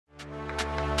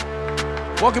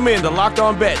Welcome in to Locked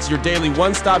On Bets, your daily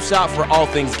one-stop shop for all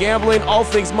things gambling, all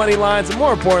things money lines, and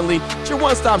more importantly, it's your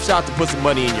one-stop shop to put some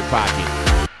money in your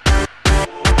pocket.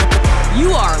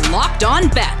 You are Locked On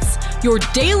Bets, your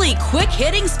daily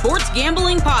quick-hitting sports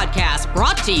gambling podcast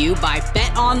brought to you by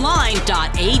betonline.ag.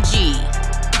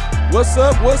 What's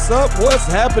up? What's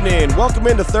happening? Welcome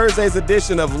into Thursday's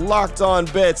edition of Locked On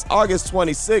Bets, August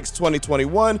 26,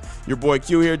 2021. Your boy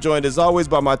Q here, joined as always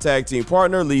by my tag team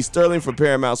partner, Lee Sterling from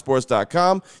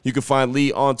ParamountSports.com. You can find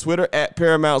Lee on Twitter at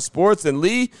Paramount Sports. And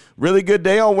Lee, really good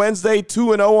day on Wednesday,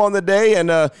 2-0 on the day,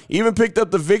 and even picked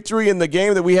up the victory in the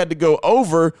game that we had to go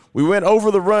over. We went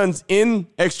over the runs in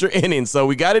extra innings, so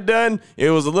we got it done. It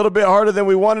was a little bit harder than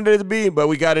we wanted it to be, but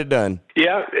we got it done.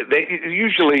 Yeah,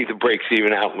 usually the breaks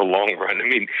even out in the long run. I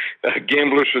mean,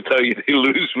 gamblers will tell you they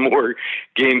lose more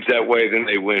games that way than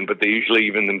they win, but they usually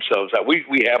even themselves out. We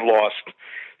have lost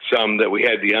some that we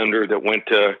had the under that went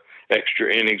to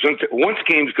extra innings. Once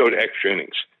games go to extra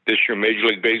innings this year, Major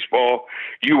League Baseball,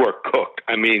 you are cooked.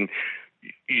 I mean,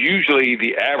 usually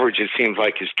the average, it seems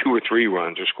like, is 2 or 3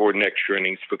 runs are scored in extra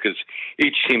innings because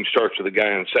each team starts with a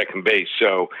guy on second base.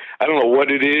 So I don't know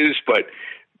what it is, but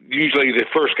usually the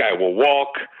first guy will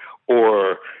walk,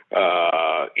 or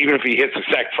even if he hits a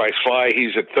sacrifice fly,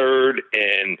 he's at third,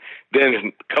 and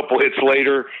then a couple hits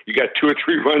later, you got 2 or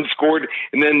 3 runs scored,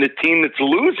 and then the team that's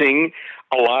losing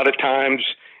a lot of times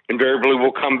invariably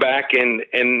will come back and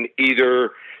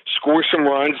either score some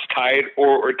runs, tie it,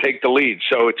 or take the lead.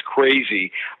 So it's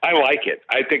crazy. I like it.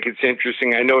 I think it's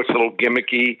interesting. I know it's a little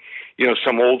gimmicky. You know,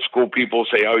 some old school people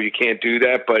say, "Oh, you can't do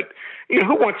that," but you know,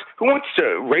 who wants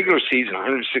to regular season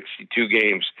 162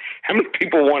 games? How many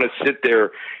people want to sit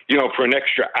there, you know, for an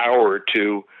extra hour or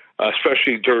two,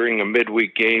 especially during a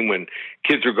midweek game when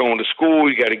kids are going to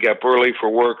school? You got to get up early for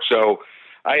work. So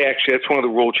that's one of the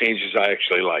rule changes I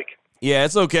actually like. Yeah,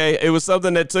 it's okay. It was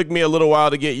something that took me a little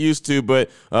while to get used to,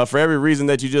 but for every reason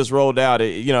that you just rolled out,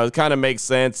 it kind of makes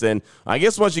sense. And I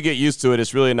guess once you get used to it,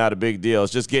 it's really not a big deal.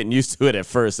 It's just getting used to it at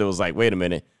first. It was like, wait a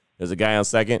minute, there's a guy on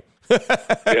second.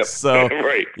 Yep. So,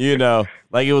 right.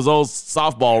 Like it was old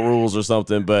softball rules or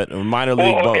something, but minor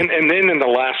league ball. And then in the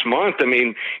last month, I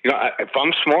mean, if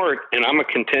I'm smart and I'm a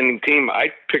contending team,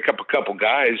 I pick up a couple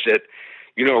guys that,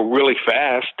 really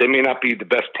fast. They may not be the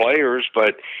best players,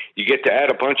 but you get to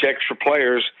add a bunch of extra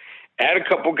players, add a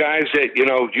couple guys that, you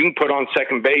can put on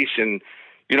second base and,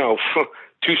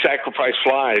 2 sacrifice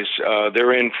flies,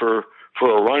 they're in for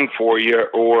a run for you,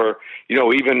 or,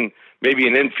 even maybe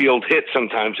an infield hit,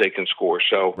 sometimes they can score.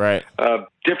 So right.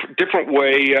 Different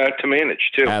way to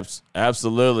manage, too.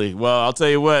 Absolutely. Well, I'll tell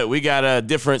you what, we got a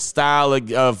different style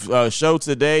of show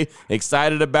today.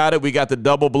 Excited about it. We got the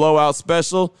double blowout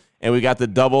special, and we got the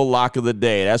double lock of the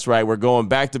day. That's right. We're going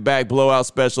back-to-back blowout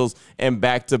specials and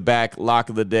back-to-back lock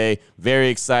of the day. Very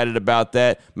excited about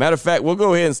that. Matter of fact, we'll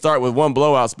go ahead and start with one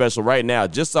blowout special right now,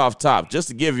 just off top, just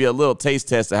to give you a little taste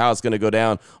test of how it's going to go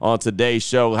down on today's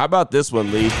show. How about this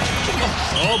one, Lee?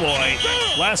 Oh, boy.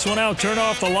 Last one out, turn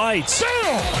off the lights.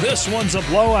 This one's a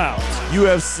blowout.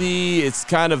 UFC, it's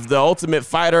kind of the Ultimate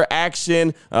Fighter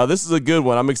action. This is a good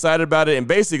one. I'm excited about it, and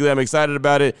basically I'm excited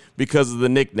about it because of the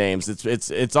nicknames.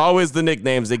 It's always the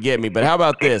nicknames that get me. But how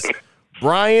about this?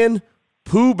 Brian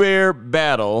Pooh Bear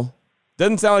Battle.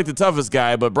 Doesn't sound like the toughest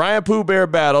guy, but Brian Pooh Bear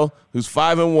Battle, who's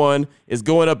 5-1, is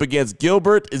going up against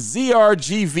Gilbert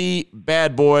ZRGV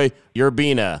Bad Boy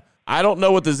Urbina. I don't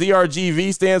know what the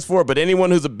ZRGV stands for, but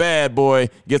anyone who's a bad boy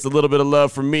gets a little bit of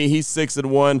love from me. He's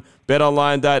 6-1.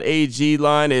 BetOnline.ag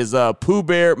line is Pooh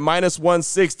Bear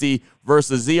 -160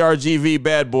 versus ZRGV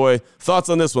Bad Boy. Thoughts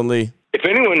on this one, Lee? If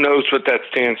anyone knows what that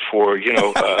stands for, hit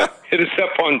us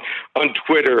up on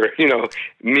Twitter,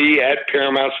 me at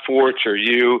Paramount Sports, or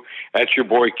you at your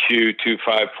boy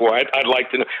Q254. I'd like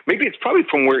to know. Maybe it's probably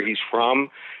from where he's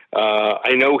from.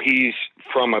 I know he's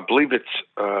from, I believe it's,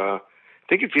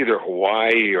 I think it's either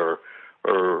Hawaii or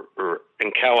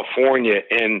in California.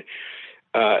 And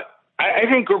I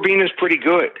think Urbina's pretty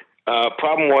good.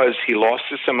 Problem was he lost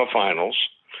the semifinals,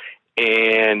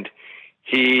 and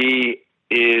he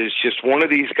is just one of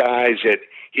these guys that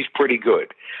he's pretty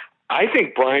good. I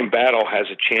think Brian Battle has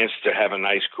a chance to have a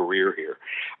nice career here.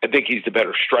 I think he's the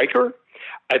better striker.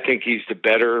 I think he's the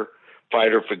better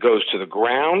fighter if it goes to the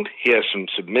ground. He has some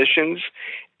submissions.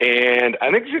 And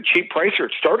I think he's a cheap pricer.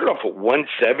 It started off at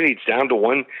 170. It's down to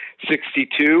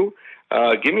 162.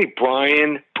 Give me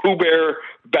Brian Pooh Bear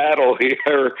Battle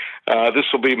here.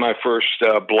 This will be my first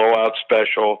blowout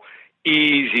special.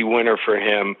 Easy winner for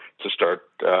him to start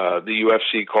the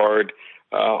UFC card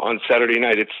on Saturday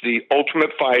night. It's the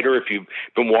Ultimate Fighter. If you've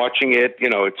been watching it,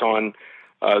 it's on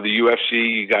the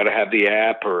UFC. You got to have the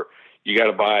app, or you got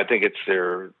to buy. I think it's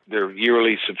their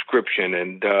yearly subscription,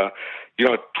 and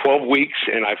 12 weeks,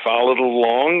 and I followed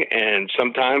along. And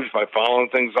sometimes by following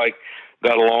things like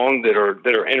that along that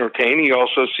are entertaining, you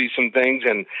also see some things.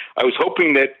 And I was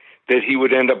hoping that he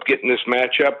would end up getting this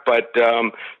matchup, but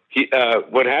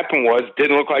what happened was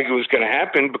didn't look like it was going to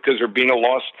happen because Urbina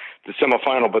lost the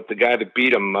semifinal, but the guy that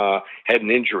beat him had a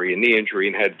knee injury,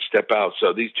 and had to step out.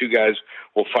 So these two guys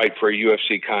will fight for a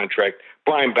UFC contract.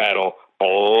 Brian Battle,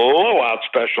 blowout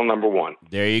special number 1.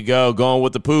 There you go, going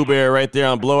with the Pooh Bear right there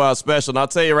on blowout special. And I'll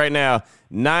tell you right now,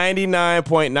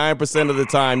 99.9% of the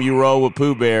time you roll with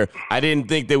Pooh Bear. I didn't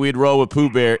think that we'd roll with Pooh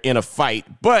Bear in a fight,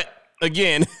 but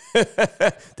again,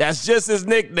 that's just his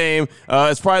nickname.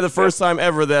 It's probably the first time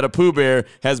ever that a Pooh Bear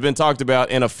has been talked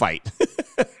about in a fight.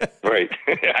 Right.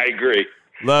 I agree.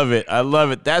 Love it. I love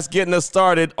it. That's getting us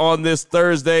started on this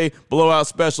Thursday. Blowout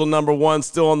special number 1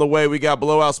 still on the way. We got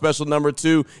blowout special number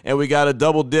 2, and we got a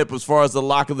double dip as far as the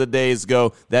lock of the days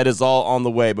go. That is all on the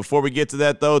way. Before we get to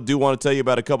that, though, do want to tell you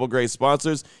about a couple great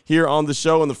sponsors here on the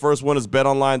show, and the first one is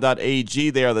betonline.ag.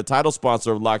 They are the title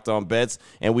sponsor of Locked On Bets,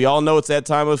 and we all know it's that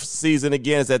time of season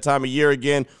again. It's that time of year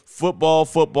again.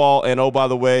 Football, and oh, by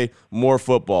the way, more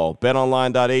football.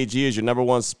 BetOnline.ag is your number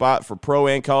 1 spot for pro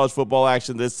and college football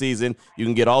action this season. You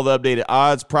can get all the updated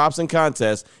odds, props, and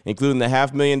contests, including the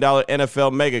 $500,000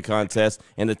 NFL Mega Contest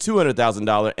and the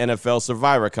 $200,000 NFL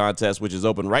Survivor Contest, which is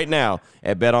open right now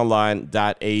at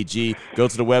BetOnline.ag. Go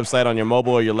to the website on your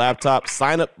mobile or your laptop.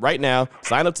 Sign up right now.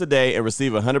 Sign up today and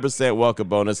receive a 100% welcome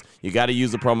bonus. You got to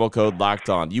use the promo code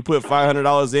LOCKEDON. You put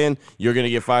 $500 in, you're going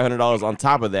to get $500 on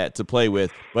top of that to play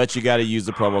with, but you got to use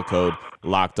the promo code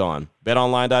Locked On.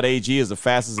 BetOnline.ag is the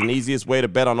fastest and easiest way to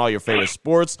bet on all your favorite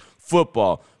sports,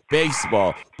 football,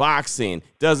 baseball, boxing,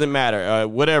 doesn't matter,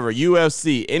 whatever,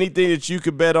 UFC, anything that you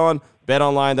could bet on,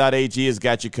 BetOnline.ag has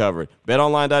got you covered.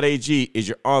 BetOnline.ag is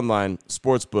your online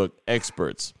sportsbook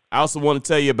experts. I also want to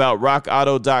tell you about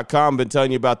RockAuto.com. Been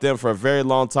telling you about them for a very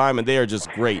long time, and they are just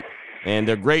great. And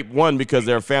they're great, one, because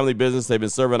they're a family business. They've been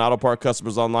serving auto part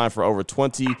customers online for over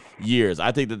 20 years.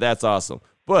 I think that that's awesome.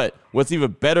 But what's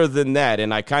even better than that,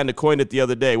 and I kind of coined it the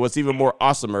other day, what's even more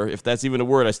awesomer, if that's even a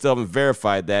word, I still haven't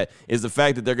verified that, is the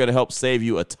fact that they're going to help save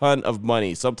you a ton of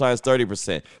money, sometimes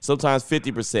 30%, sometimes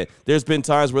 50%. There's been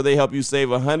times where they help you save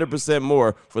 100%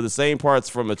 more for the same parts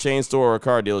from a chain store or a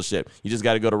car dealership. You just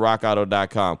got to go to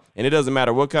rockauto.com. And it doesn't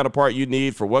matter what kind of part you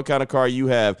need for what kind of car you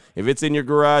have. If it's in your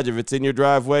garage, if it's in your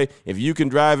driveway, if you can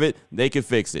drive it, they can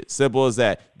fix it. Simple as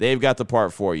that. They've got the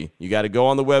part for you. You got to go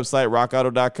on the website,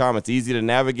 rockauto.com. It's easy to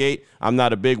navigate. I'm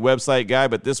not a big website guy,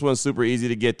 but this one's super easy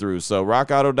to get through. So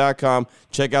rockauto.com,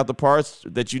 check out the parts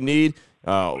that you need,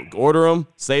 order them,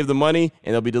 save the money,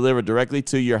 and they'll be delivered directly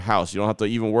to your house. You don't have to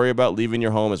even worry about leaving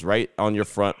your home. It's right on your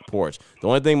front porch. The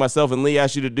only thing myself and Lee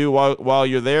ask you to do while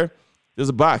you're there, there's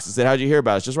a box that said, how'd you hear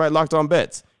about it? It's just write Locked On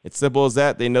Bets. It's simple as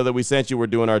that. They know that we sent you. We're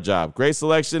doing our job. Great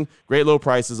selection, great low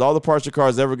prices. All the parts your car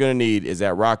is ever going to need is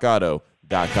at rockauto.com.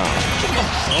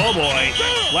 Oh,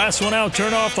 boy. Last one out.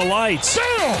 Turn off the lights.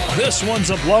 This one's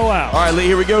a blowout. All right, Lee,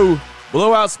 here we go.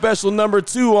 Blowout special number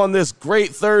 2 on this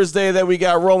great Thursday that we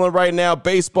got rolling right now.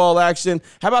 Baseball action.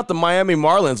 How about the Miami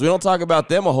Marlins? We don't talk about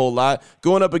them a whole lot.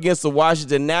 Going up against the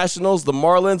Washington Nationals. The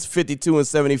Marlins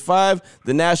 52-75.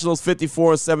 The Nationals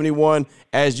 54-71.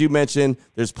 As you mentioned,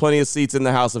 there's plenty of seats in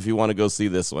the house if you want to go see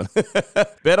this one.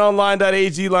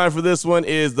 BetOnline.ag line for this one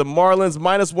is the Marlins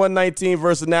 -119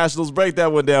 versus Nationals. Break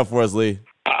that one down for us, Lee.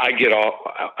 I get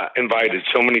invited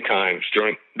so many times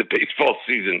during the baseball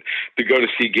season to go to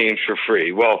see games for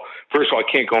free. Well, first of all,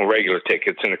 I can't go on regular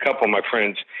tickets, and a couple of my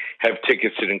friends have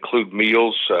tickets that include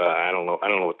meals. I don't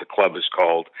know what the club is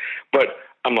called, but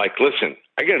I'm like, listen,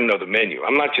 I got to know the menu.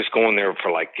 I'm not just going there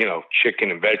for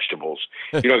chicken and vegetables.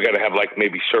 Got to have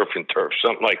maybe surf and turf,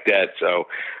 something like that. So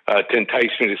to entice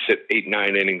me to sit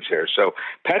 8-9 innings there. So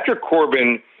Patrick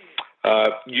Corbin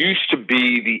used to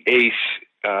be the ace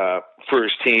for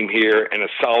his team here and a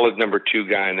solid number 2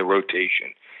 guy in the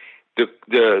rotation.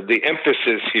 The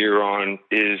emphasis here on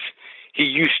is he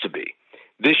used to be.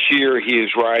 This year he is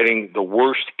riding the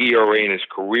worst ERA in his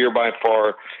career by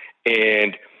far,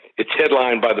 and it's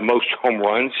headlined by the most home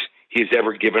runs he's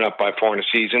ever given up by far in a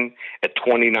season at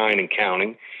 29 and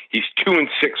counting. He's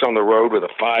 2-6 on the road with a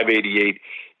 5.88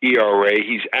 ERA.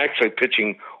 He's actually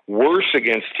pitching worse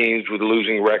against teams with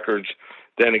losing records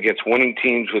than against winning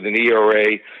teams with an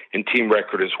ERA and team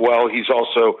record as well. He's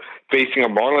also facing a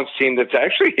Marlins team that's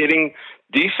actually hitting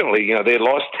decently. They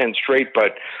lost 10 straight,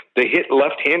 but they hit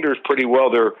left-handers pretty well.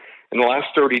 They're in the last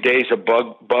 30 days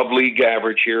above league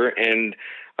average here, and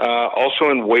also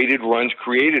in weighted runs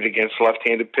created against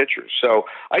left-handed pitchers. So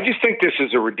I just think this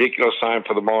is a ridiculous sign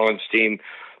for the Marlins team.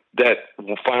 that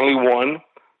finally won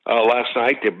last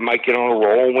night. They might get on a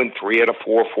roll, win 3 out of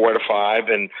 4, 4 out of 5,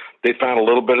 and they found a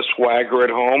little bit of swagger at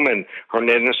home, and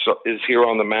Hernandez is here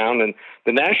on the mound, and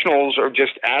the Nationals are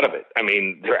just out of it. I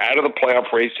mean, they're out of the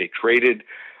playoff race. They traded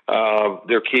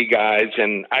their key guys,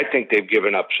 and I think they've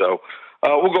given up. So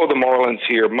we'll go with the Marlins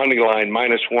here, money line,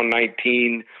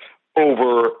 -119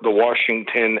 over the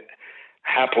Washington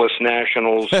hapless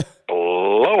Nationals.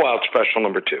 Blowout special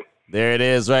number 2. There it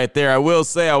is right there. I will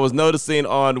say I was noticing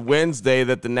on Wednesday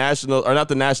that the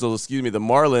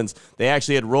Marlins, they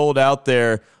actually had rolled out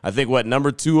their, I think,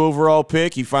 number 2 overall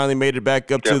pick. He finally made it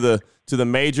back up to the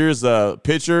majors,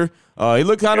 pitcher. He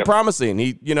looked kind of promising.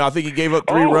 I think he gave up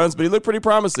 3 runs, but he looked pretty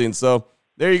promising. So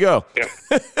there you go. Yeah.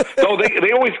 No,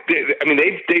 they always did. I mean,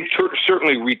 they've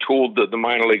certainly retooled the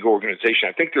minor league organization.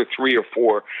 I think they're 3 or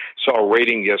 4 saw a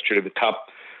rating yesterday, the top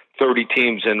 30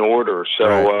 teams in order. So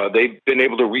right. They've been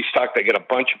able to restock. They got a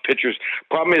bunch of pitchers.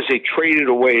 Problem is they traded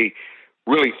away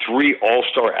really 3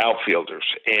 all-star outfielders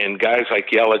and guys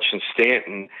like Yelich and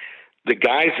Stanton. The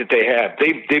guys that they have,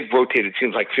 they've rotated,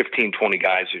 seems like 15, 20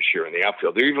 guys this year in the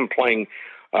outfield. They're even playing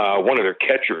one of their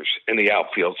catchers in the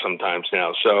outfield sometimes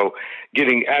now. So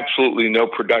getting absolutely no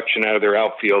production out of their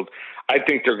outfield. I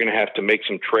think they're going to have to make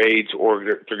some trades, or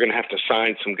they're going to have to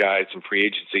sign some guys in free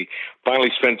agency,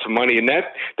 finally spend some money. And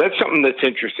that's something that's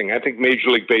interesting. I think Major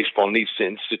League Baseball needs to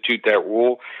institute that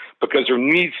rule, because there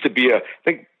needs to be I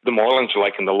think the Marlins are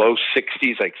like in the low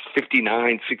 60s, like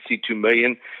 59, 62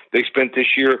 million they spent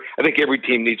this year. I think every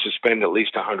team needs to spend at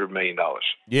least $100 million.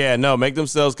 Yeah, no, make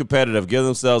themselves competitive, give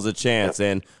themselves a chance.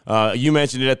 Yeah. And you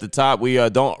mentioned it at the top. We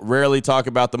don't rarely talk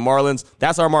about the Marlins.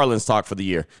 That's our Marlins talk for the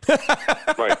year.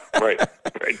 Right.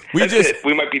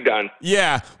 We might be done.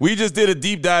 Yeah, we just did a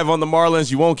deep dive on the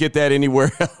Marlins. You won't get that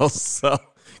anywhere else. So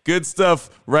good stuff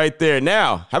right there.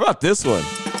 Now, how about this one?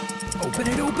 Open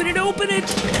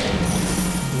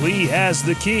it. Lee has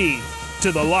the key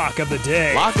to the lock of the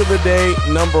day. Lock of the day,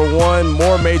 number 1,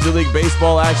 more Major League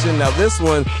Baseball action. Now this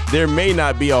one, there may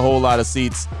not be a whole lot of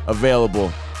seats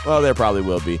available. Well, there probably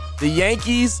will be. The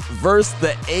Yankees versus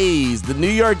the A's. The New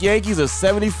York Yankees are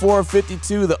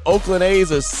 74-52. The Oakland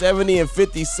A's are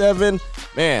 70-57.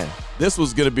 Man, this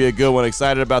was going to be a good one.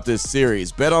 Excited about this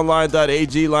series.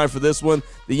 BetOnline.ag line for this one.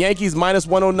 The Yankees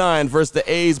 -109 versus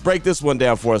the A's. Break this one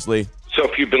down for us, Lee. So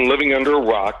if you've been living under a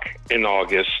rock in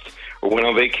August, or went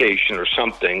on vacation or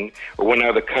something, or went out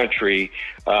of the country,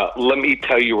 let me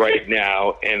tell you right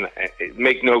now, and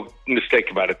make no mistake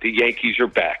about it, the Yankees are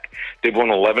back. They've won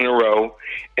 11 in a row,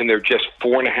 and they're just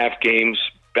 4.5 games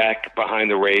back behind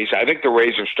the Rays. I think the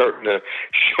Rays are starting to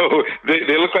show,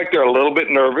 they look like they're a little bit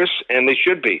nervous, and they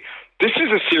should be. This is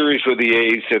a series with the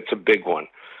A's that's a big one.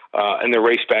 And they're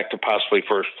raced back to possibly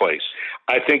first place.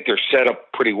 I think they're set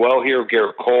up pretty well here.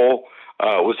 Garrett Cole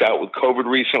was out with COVID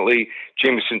recently.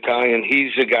 Jameson Taillon,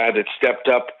 he's a guy that stepped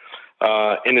up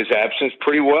in his absence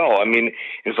pretty well. I mean,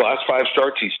 in his last 5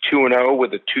 starts, he's 2-0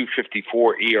 with a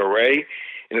 2.54 ERA.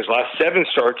 In his last 7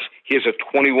 starts, he has a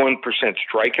 21%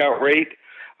 strikeout rate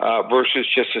versus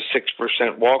just a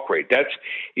 6% walk rate. That's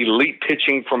elite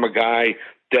pitching from a guy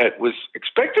that was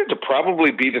expected to probably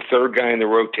be the 3rd guy in the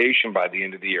rotation by the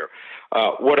end of the year.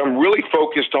 What I'm really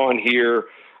focused on here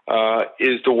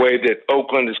is the way that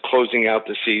Oakland is closing out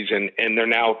the season, and they're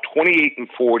now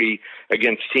 28-40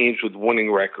 against teams with winning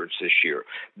records this year.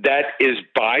 That is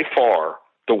by far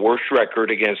the worst record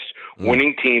against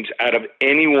winning teams out of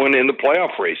anyone in the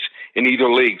playoff race in either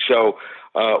league. So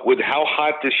with how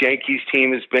hot this Yankees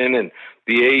team has been, and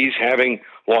the A's having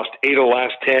lost 8 of the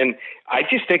last 10, I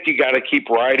just think you got to keep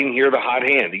riding here the hot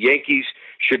hand. The Yankees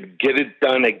should get it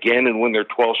done again and win their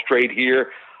 12th straight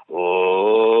here.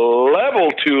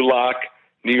 Level 2 lock,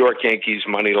 New York Yankees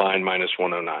money line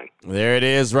 -109. There it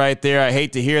is right there. I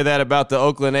hate to hear that about the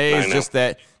Oakland A's, just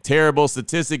that terrible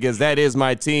statistic, as that is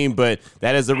my team, but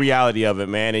that is the reality of it,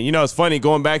 man. And, it's funny,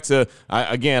 going back to,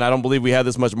 I don't believe we had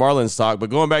this much Marlins talk, but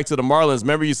going back to the Marlins,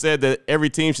 remember you said that every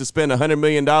team should spend $100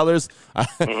 million?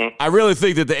 I really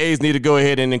think that the A's need to go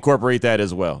ahead and incorporate that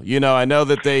as well. I know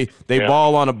that they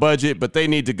ball on a budget, but they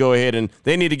need to go ahead and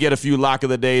they need to get a few lock of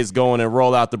the days going and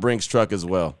roll out the Brinks truck as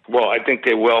well. Well, I think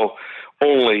they will,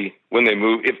 only when they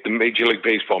move, if the Major League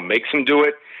Baseball makes them do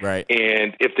it. Right.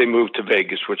 And if they move to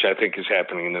Vegas, which I think is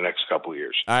happening in the next couple of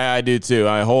years. I do too.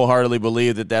 I wholeheartedly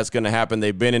believe that that's going to happen.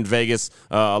 They've been in Vegas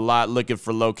a lot looking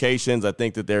for locations. I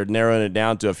think that they're narrowing it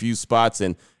down to a few spots,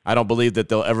 and I don't believe that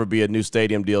there'll ever be a new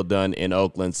stadium deal done in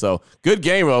Oakland. So good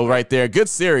game right there. Good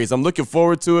series. I'm looking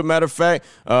forward to it. Matter of fact,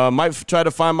 might try to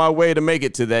find my way to make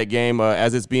it to that game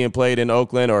as it's being played in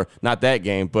Oakland, or not that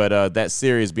game, but that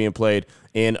series being played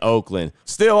in Oakland.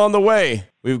 Still on the way,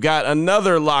 we've got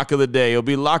another lock of the day. It'll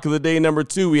be lock of the day number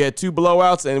 2. We had 2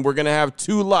 blowouts, and we're going to have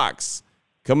 2 locks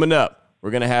coming up. We're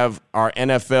going to have our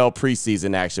NFL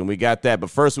preseason action. We got that.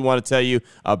 But first, we want to tell you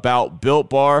about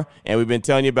Built Bar. And we've been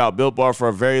telling you about Built Bar for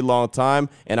a very long time.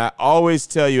 And I always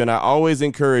tell you, and I always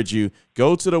encourage you,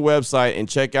 go to the website and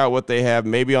check out what they have,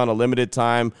 maybe on a limited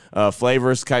time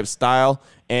flavors type style.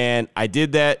 And I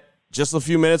did that just a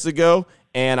few minutes ago,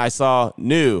 and I saw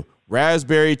new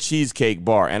raspberry cheesecake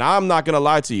bar. And I'm not going to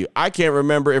lie to you. I can't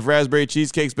remember if raspberry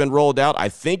cheesecake's been rolled out. I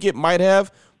think it might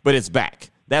have, but it's back.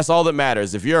 That's all that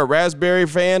matters. If you're a raspberry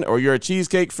fan or you're a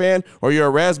cheesecake fan or you're a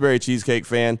raspberry cheesecake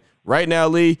fan, right now,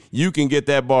 Lee, you can get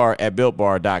that bar at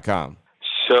BuiltBar.com.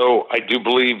 So I do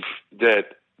believe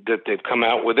that they've come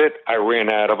out with it. I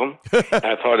ran out of them.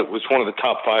 I thought it was one of the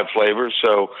top 5 flavors.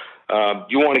 So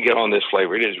you want to get on this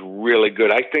flavor. It is really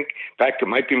good. I think, in fact, it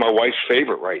might be my wife's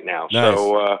favorite right now. Nice.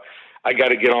 So I got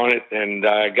to get on it, and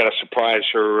I got to surprise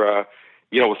her.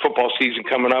 With football season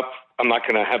coming up, I'm not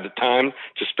going to have the time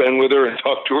to spend with her and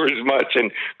talk to her as much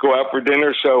and go out for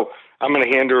dinner. So I'm going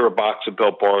to hand her a box of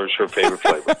Built Bars, her favorite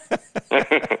flavor.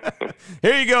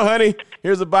 Here you go, honey.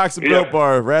 Here's a box of Built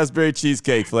Bar, raspberry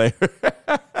cheesecake flavor.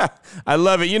 I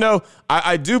love it.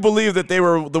 I do believe that they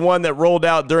were the one that rolled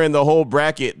out during the whole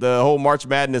bracket, the whole March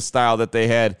Madness style that they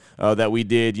had that we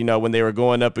did, when they were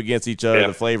going up against each other,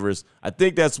 the flavors. I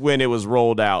think that's when it was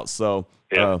rolled out. So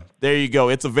there you go.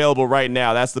 It's available right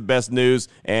now. That's the best news.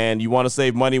 And you want to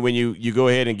save money when you go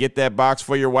ahead and get that box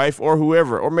for your wife or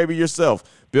whoever, or maybe yourself.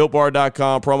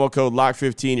 BuiltBar.com, promo code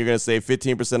LOCK15. You're going to save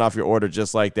 15% off your order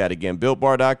just like that. Again,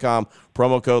 BuiltBar.com,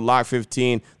 promo code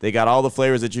LOCK15. They got all the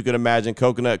flavors that you can imagine: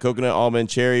 coconut almond,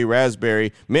 cherry,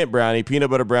 raspberry, mint brownie, peanut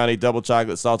butter brownie, double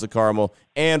chocolate, salted caramel,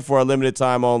 and for a limited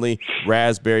time only,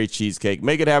 raspberry cheesecake.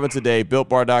 Make it happen today.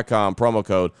 BuiltBar.com, promo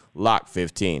code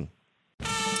LOCK15.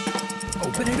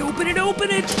 Open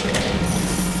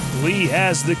it. Lee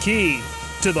has the key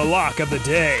to the lock of the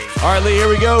day. All right, Lee, here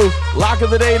we go. Lock of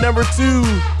the day number 2.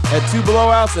 Had 2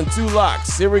 blowouts and 2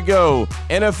 locks. Here we go.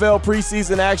 NFL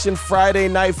preseason action, Friday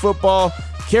night football.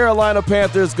 Carolina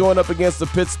Panthers going up against the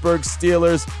Pittsburgh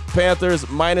Steelers. Panthers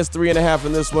minus 3.5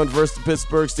 in this one versus the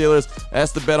Pittsburgh Steelers.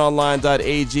 That's the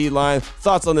betonline.ag line.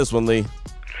 Thoughts on this one, Lee?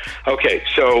 Okay,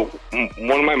 so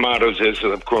one of my mottos is,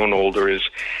 as I've grown older, is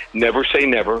never say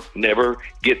never. Never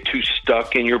get too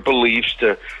stuck in your beliefs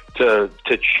to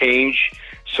change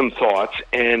some thoughts.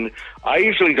 And I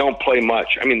usually don't play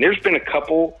much. I mean, there's been a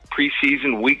couple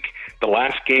preseason the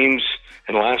last games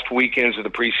and the last weekends of the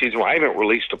preseason where I haven't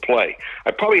released a play.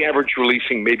 I probably average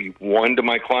releasing maybe 1 to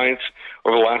my clients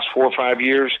over the last 4 or 5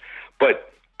 years,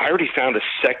 but I already found a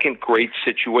second great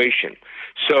situation.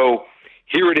 So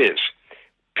here it is.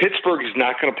 Pittsburgh is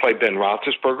not going to play Ben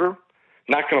Roethlisberger,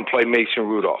 not going to play Mason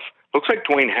Rudolph. Looks like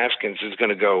Dwayne Haskins is going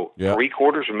to go 3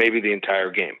 quarters or maybe the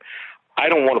entire game. I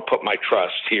don't want to put my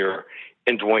trust here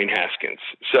in Dwayne Haskins.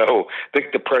 So I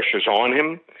think the pressure's on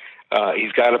him.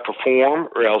 He's got to perform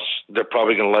or else they're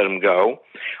probably going to let him go.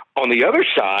 On the other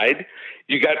side,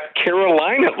 you got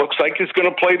Carolina. It looks like is going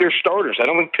to play their starters. I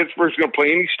don't think Pittsburgh's going to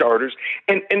play any starters.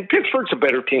 And Pittsburgh's a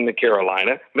better team than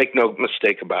Carolina. Make no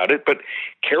mistake about it. But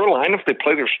Carolina, if they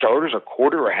play their starters a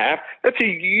quarter or half, that's a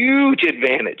huge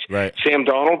advantage. Right. Sam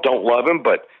Darnold, don't love him,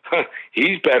 but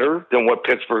he's better than what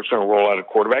Pittsburgh's going to roll out at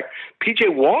quarterback. P.J.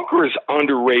 Walker is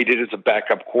underrated as a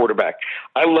backup quarterback.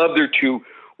 I love their 2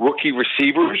 rookie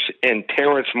receivers and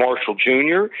Terrence Marshall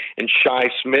Jr. and Shi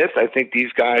Smith. I think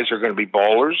these guys are going to be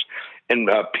ballers and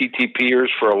PTPers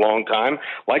for a long time.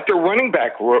 Like their running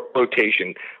back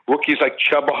rotation, rookies like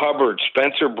Chubba Hubbard,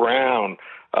 Spencer Brown,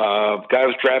 guy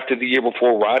was drafted the year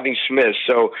before, Rodney Smith.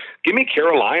 So give me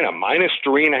Carolina, minus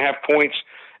 3.5 points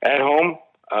at home.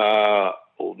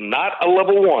 Not a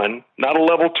level 1, not a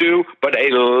level 2, but a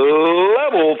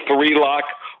level 3 lock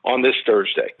on this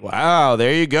Thursday. Wow,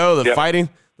 there you go.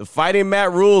 The Fighting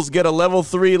Matt Rules get a level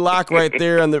 3 lock right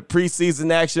there on the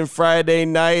preseason action Friday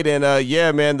night. And,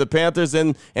 the Panthers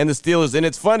and the Steelers. And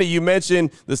it's funny, you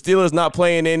mentioned the Steelers not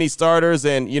playing any starters.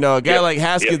 And, a guy like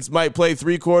Haskins might play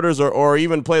 3 quarters or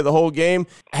even play the whole game.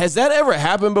 Has that ever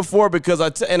happened before? Because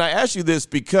I ask you this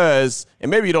because,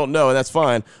 and maybe you don't know, and that's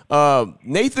fine,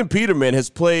 Nathan Peterman has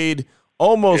played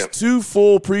almost 2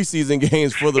 full preseason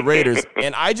games for the Raiders.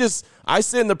 And I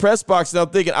sit in the press box and I'm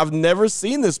thinking, I've never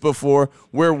seen this before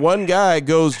where one guy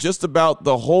goes just about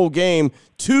the whole game,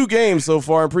 2 games so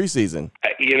far in preseason.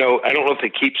 I don't know if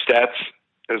they keep stats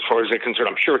as far as they're concerned.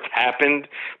 I'm sure it's happened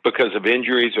because of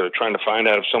injuries or trying to find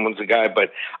out if someone's a guy,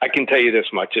 but I can tell you this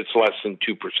much. It's less than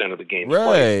 2% of the games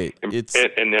played in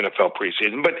NFL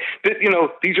preseason. But,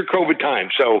 these are COVID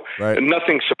times, so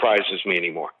nothing surprises me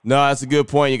anymore. No, that's a good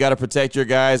point. You got to protect your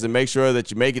guys and make sure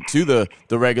that you make it to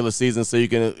the regular season so you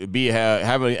can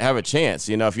have a chance.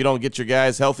 If you don't get your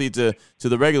guys healthy to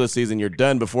the regular season, you're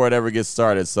done before it ever gets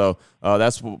started. So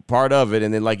that's part of it.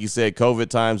 And then, like you said, COVID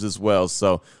times as well.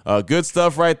 So good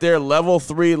stuff right there. Level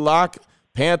 3 lock.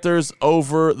 Panthers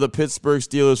over the Pittsburgh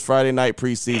Steelers Friday night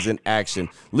preseason action.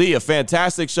 Lee, a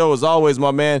fantastic show as always,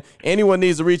 my man. Anyone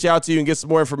needs to reach out to you and get some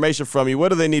more information from you, what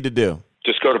do they need to do?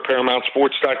 Just go to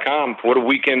ParamountSports.com. What a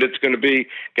weekend it's going to be.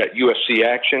 Got UFC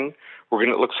action.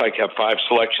 It looks like have 5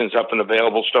 selections up and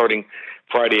available starting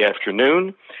Friday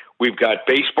afternoon. We've got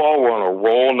baseball. We're on a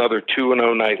roll. Another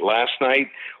 2-0 night last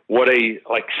night. What a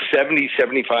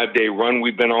 75-day run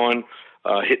we've been on.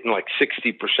 Hitting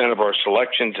 60% of our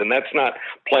selections, and that's not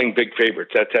playing big favorites.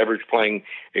 That's average playing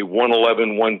a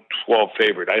 111, 112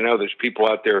 favorite. I know there's people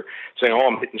out there saying,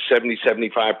 I'm hitting 70,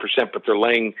 75%, but they're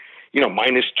laying,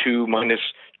 -2,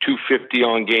 -250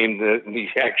 on game.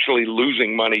 He's actually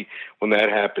losing money when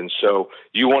that happens. So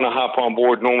you want to hop on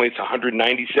board. Normally it's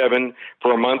 $197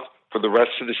 for a month for the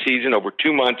rest of the season over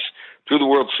 2 months through the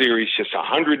World Series, just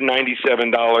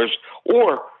 $197,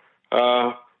 or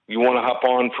you want to hop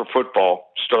on for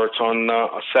football. Starts on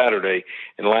a Saturday.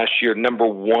 And last year, number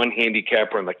 1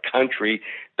 handicapper in the country,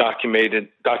 documented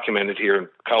here in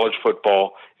college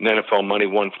football and NFL money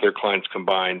won for their clients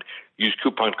combined. Use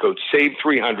coupon code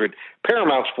SAVE300,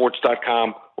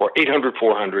 ParamountSports.com, or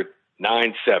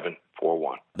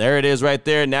 800-400-9741. There it is right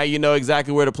there. Now you know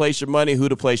exactly where to place your money, who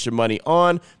to place your money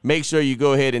on. Make sure you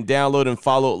go ahead and download and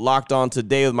follow Locked On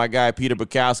Today with my guy, Peter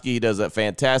Bukowski. He does a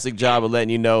fantastic job of letting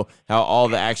you know how all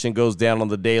the action goes down on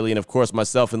the daily. And, of course,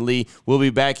 myself and Lee will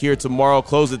be back here tomorrow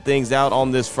closing things out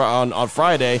on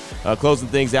Friday, closing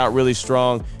things out really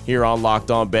strong here on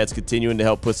Locked On Bets, continuing to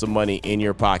help put some money in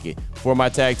your pocket. For my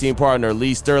tag team partner,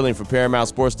 Lee Sterling from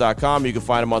ParamountSports.com, you can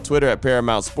find him on Twitter at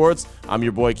Paramount Sports. I'm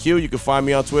your boy Q. You can find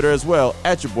me on Twitter as well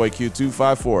at your boy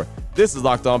Q254. This is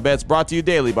Locked On Bets, brought to you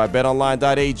daily by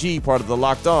BetOnline.ag, part of the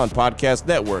Locked On Podcast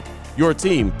Network. Your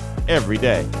team every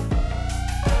day.